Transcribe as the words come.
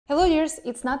Hello dears,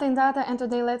 it's Nata in Data, and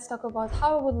today let's talk about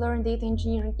how I would learn data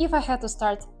engineering if I had to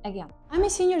start again. I'm a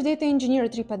senior data engineer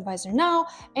at TripAdvisor now,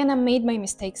 and I made my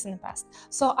mistakes in the past.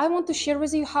 So I want to share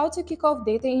with you how to kick off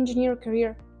data engineer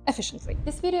career efficiently.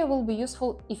 This video will be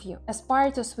useful if you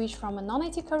aspire to switch from a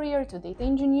non-IT career to data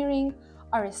engineering,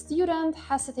 are a student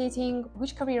hesitating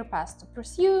which career path to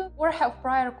pursue, or have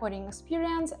prior coding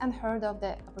experience and heard of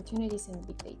the opportunities in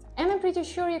big data. And I'm pretty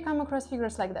sure you come across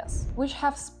figures like this, which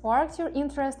have sparked your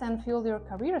interest and fueled your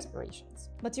career aspirations.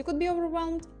 But you could be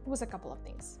overwhelmed with a couple of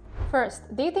things. First,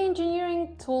 data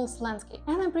engineering tools landscape,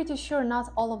 and I'm pretty sure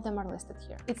not all of them are listed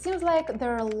here. It seems like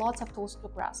there are lots of tools to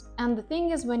grasp, and the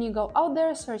thing is, when you go out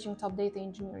there searching top data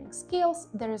engineering skills,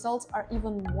 the results are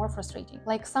even more frustrating.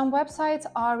 Like, some websites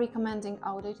are recommending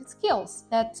outdated skills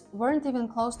that weren't even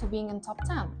close to being in top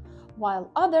 10, while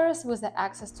others, with the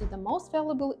access to the most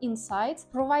valuable insights,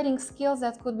 providing skills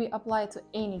that could be applied to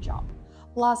any job.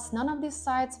 Plus, none of these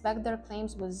sites back their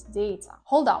claims with data.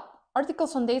 Hold up,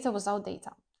 articles on data without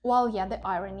data. Well, yeah, the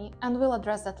irony, and we'll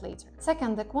address that later.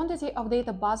 Second, the quantity of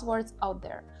data buzzwords out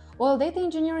there. Well, data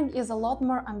engineering is a lot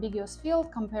more ambiguous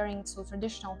field comparing to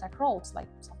traditional tech roles like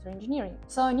software engineering.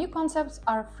 So new concepts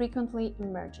are frequently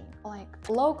emerging, like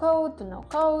low code to no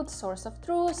code, source of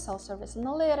truth, self-service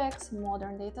analytics,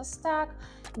 modern data stack,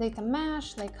 data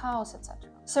mesh, lakehouse,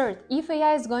 etc. Third, if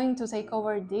AI is going to take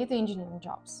over data engineering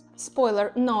jobs.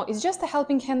 Spoiler, no, it's just a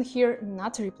helping hand here,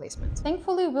 not a replacement.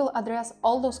 Thankfully, we'll address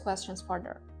all those questions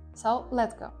further. So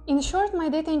let's go. In short, my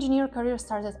data engineer career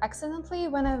started accidentally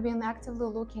when I've been actively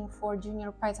looking for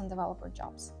junior Python developer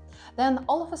jobs. Then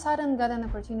all of a sudden got an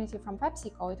opportunity from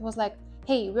PepsiCo. It was like,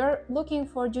 hey, we're looking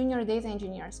for junior data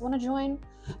engineers, wanna join?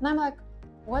 And I'm like,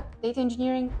 what? Data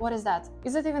engineering? What is that?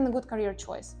 Is it even a good career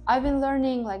choice? I've been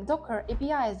learning like Docker,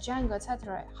 APIs, Django,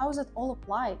 etc. How is it all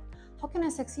applied? How can I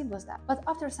succeed with that? But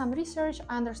after some research,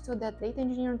 I understood that data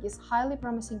engineering is a highly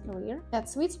promising career, that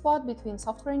sweet spot between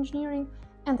software engineering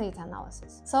and data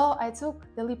analysis. So I took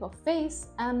the leap of faith,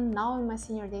 and now I'm a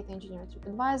senior data engineer at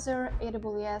TripAdvisor,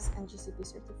 AWS and GCP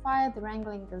certified,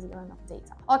 wrangling the zillion of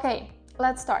data. Okay,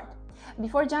 let's start.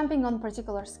 Before jumping on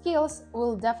particular skills,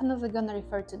 we're definitely gonna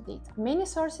refer to data. Many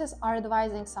sources are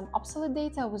advising some obsolete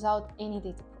data without any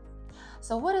data proof.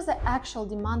 So what is the actual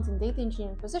demand in data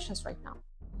engineering positions right now?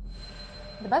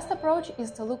 The best approach is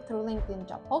to look through LinkedIn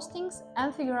job postings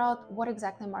and figure out what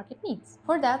exactly market needs.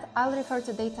 For that, I'll refer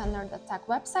to Data Nerd Attack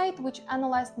website, which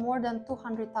analyzed more than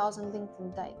 200,000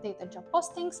 LinkedIn data job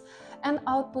postings and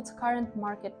outputs current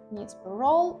market needs per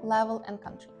role, level, and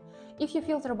country. If you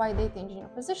filter by data engineer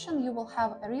position, you will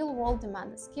have a real-world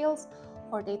demanded skills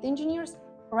for data engineers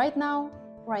right now,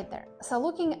 right there. So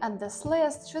looking at this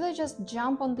list, should I just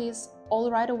jump on this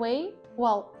all right away?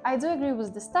 Well, I do agree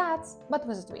with the stats, but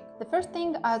with a tweak. The first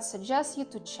thing I'd suggest you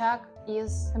to check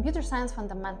is computer science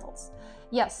fundamentals.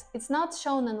 Yes, it's not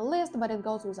shown in the list, but it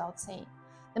goes without saying.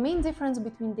 The main difference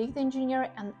between data engineer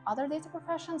and other data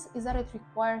professions is that it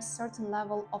requires certain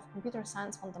level of computer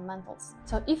science fundamentals.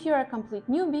 So if you're a complete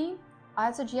newbie,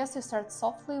 I'd suggest you start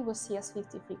softly with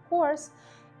CS53 course.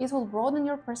 It will broaden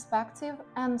your perspective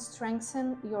and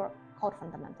strengthen your code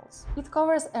fundamentals. It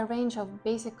covers a range of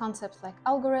basic concepts like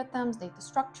algorithms, data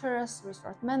structures,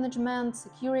 resource management,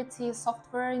 security,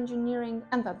 software engineering,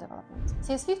 and web development.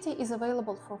 CS50 is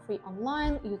available for free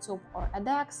online, YouTube or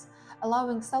edX,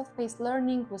 allowing self-paced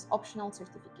learning with optional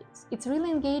certificates. It's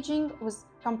really engaging with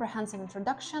comprehensive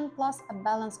introduction plus a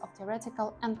balance of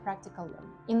theoretical and practical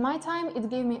learning. In my time, it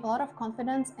gave me a lot of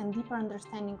confidence and deeper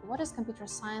understanding what is computer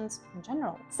science in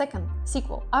general. Second,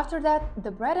 SQL. After that, the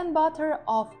bread and butter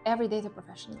of every data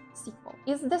professional, SQL.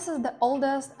 This is the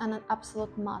oldest and an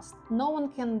absolute must. No one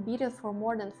can beat it for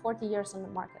more than 40 years on the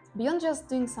market. Beyond just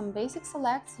doing some basic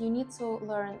selects, you need to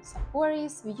learn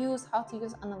subqueries, views, how to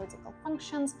use analytical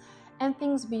functions, and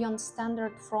things beyond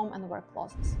standard from and where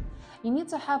clauses. You need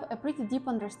to have a pretty deep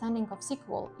understanding of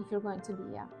SQL if you're going to be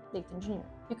a data engineer.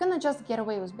 You cannot just get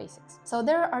away with basics. So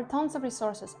there are tons of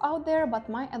resources out there, but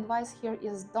my advice here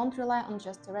is don't rely on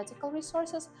just theoretical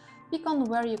resources. Pick on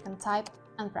where you can type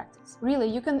and practice. Really,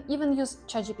 you can even use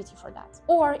ChatGPT for that.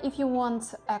 Or if you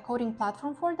want a coding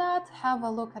platform for that, have a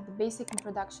look at the basic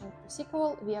introduction to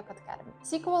SQL via Codecademy.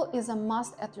 SQL is a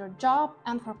must at your job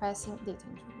and for passing data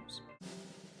engineers.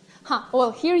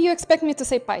 Well, here you expect me to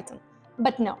say Python,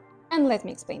 but no. And let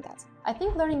me explain that. I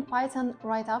think learning Python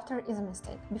right after is a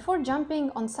mistake. Before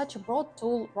jumping on such a broad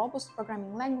tool, robust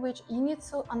programming language, you need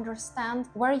to understand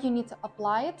where you need to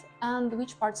apply it and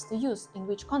which parts to use in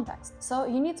which context. So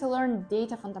you need to learn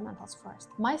data fundamentals first.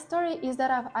 My story is that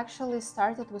I've actually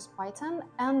started with Python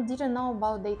and didn't know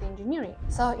about data engineering.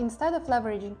 So instead of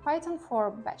leveraging Python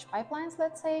for batch pipelines,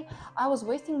 let's say, I was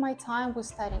wasting my time with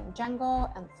studying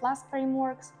Django and Flask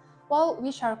frameworks, well,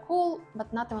 which are cool,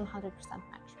 but not a 100%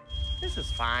 match. This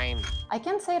is fine. I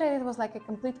can't say that it was like a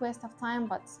complete waste of time,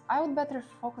 but I would better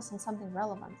focus on something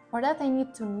relevant. For that, I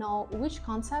need to know which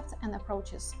concepts and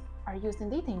approaches are used in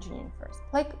data engineering first.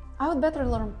 Like, I would better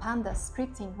learn pandas,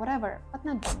 scripting, whatever, but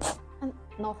not Django. And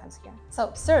no offense here. So,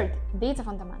 third, data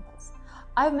fundamentals.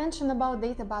 I've mentioned about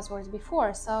data buzzwords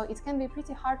before, so it can be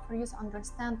pretty hard for you to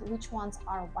understand which ones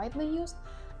are widely used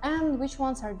and which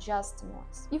ones are just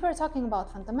noise. If we're talking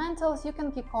about fundamentals, you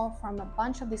can kick off from a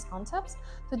bunch of these concepts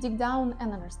to dig down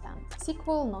and understand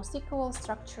SQL, NoSQL,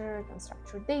 structured,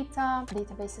 unstructured data,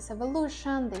 databases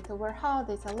evolution, data warehouse,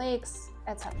 data lakes,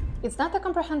 etc. It's not a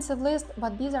comprehensive list,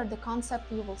 but these are the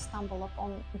concepts you will stumble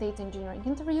upon data engineering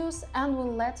interviews and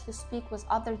will let you speak with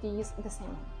other DEs the same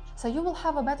language. So you will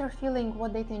have a better feeling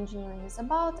what data engineering is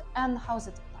about and how is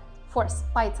it applied. Fourth,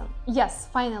 Python. Yes,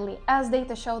 finally, as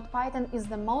data showed, Python is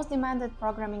the most demanded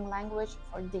programming language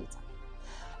for data.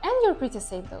 And you're pretty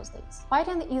safe those days.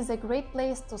 Python is a great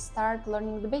place to start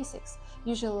learning the basics,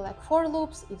 usually like for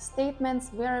loops, if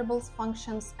statements, variables,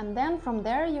 functions, and then from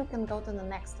there you can go to the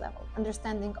next level,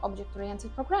 understanding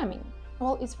object-oriented programming.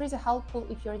 Well, it's pretty helpful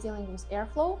if you're dealing with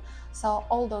Airflow, so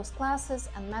all those classes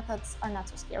and methods are not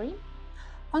so scary.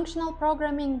 Functional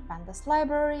programming, pandas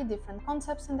library, different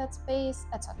concepts in that space,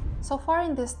 etc. So far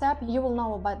in this step, you will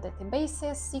know about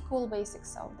databases, SQL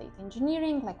basics of data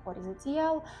engineering, like what is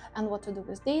ETL and what to do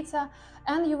with data,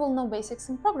 and you will know basics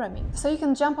in programming. So you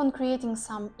can jump on creating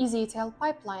some easy ETL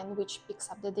pipeline, which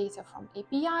picks up the data from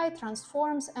API,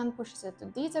 transforms and pushes it to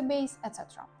database,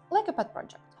 etc. Like a pet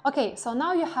project. Okay, so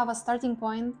now you have a starting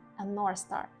point and North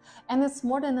Star, and it's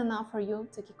more than enough for you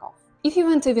to kick off. If you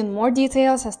want even more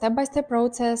details, a step-by-step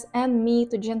process, and me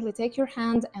to gently take your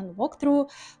hand and walk through,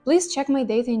 please check my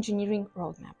data engineering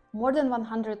roadmap. More than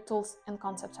 100 tools and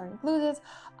concepts are included.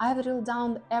 I've drilled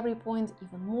down every point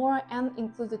even more and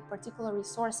included particular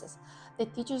resources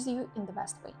that teaches you in the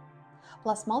best way.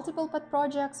 Plus multiple pet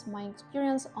projects, my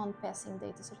experience on passing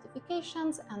data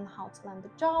certifications and how to land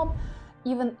a job,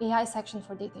 even AI section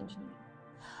for data engineering.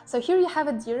 So here you have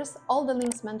it, dears. All the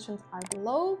links mentioned are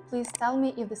below. Please tell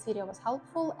me if this video was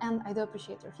helpful, and I do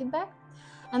appreciate your feedback.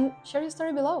 And share your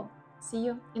story below. See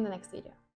you in the next video.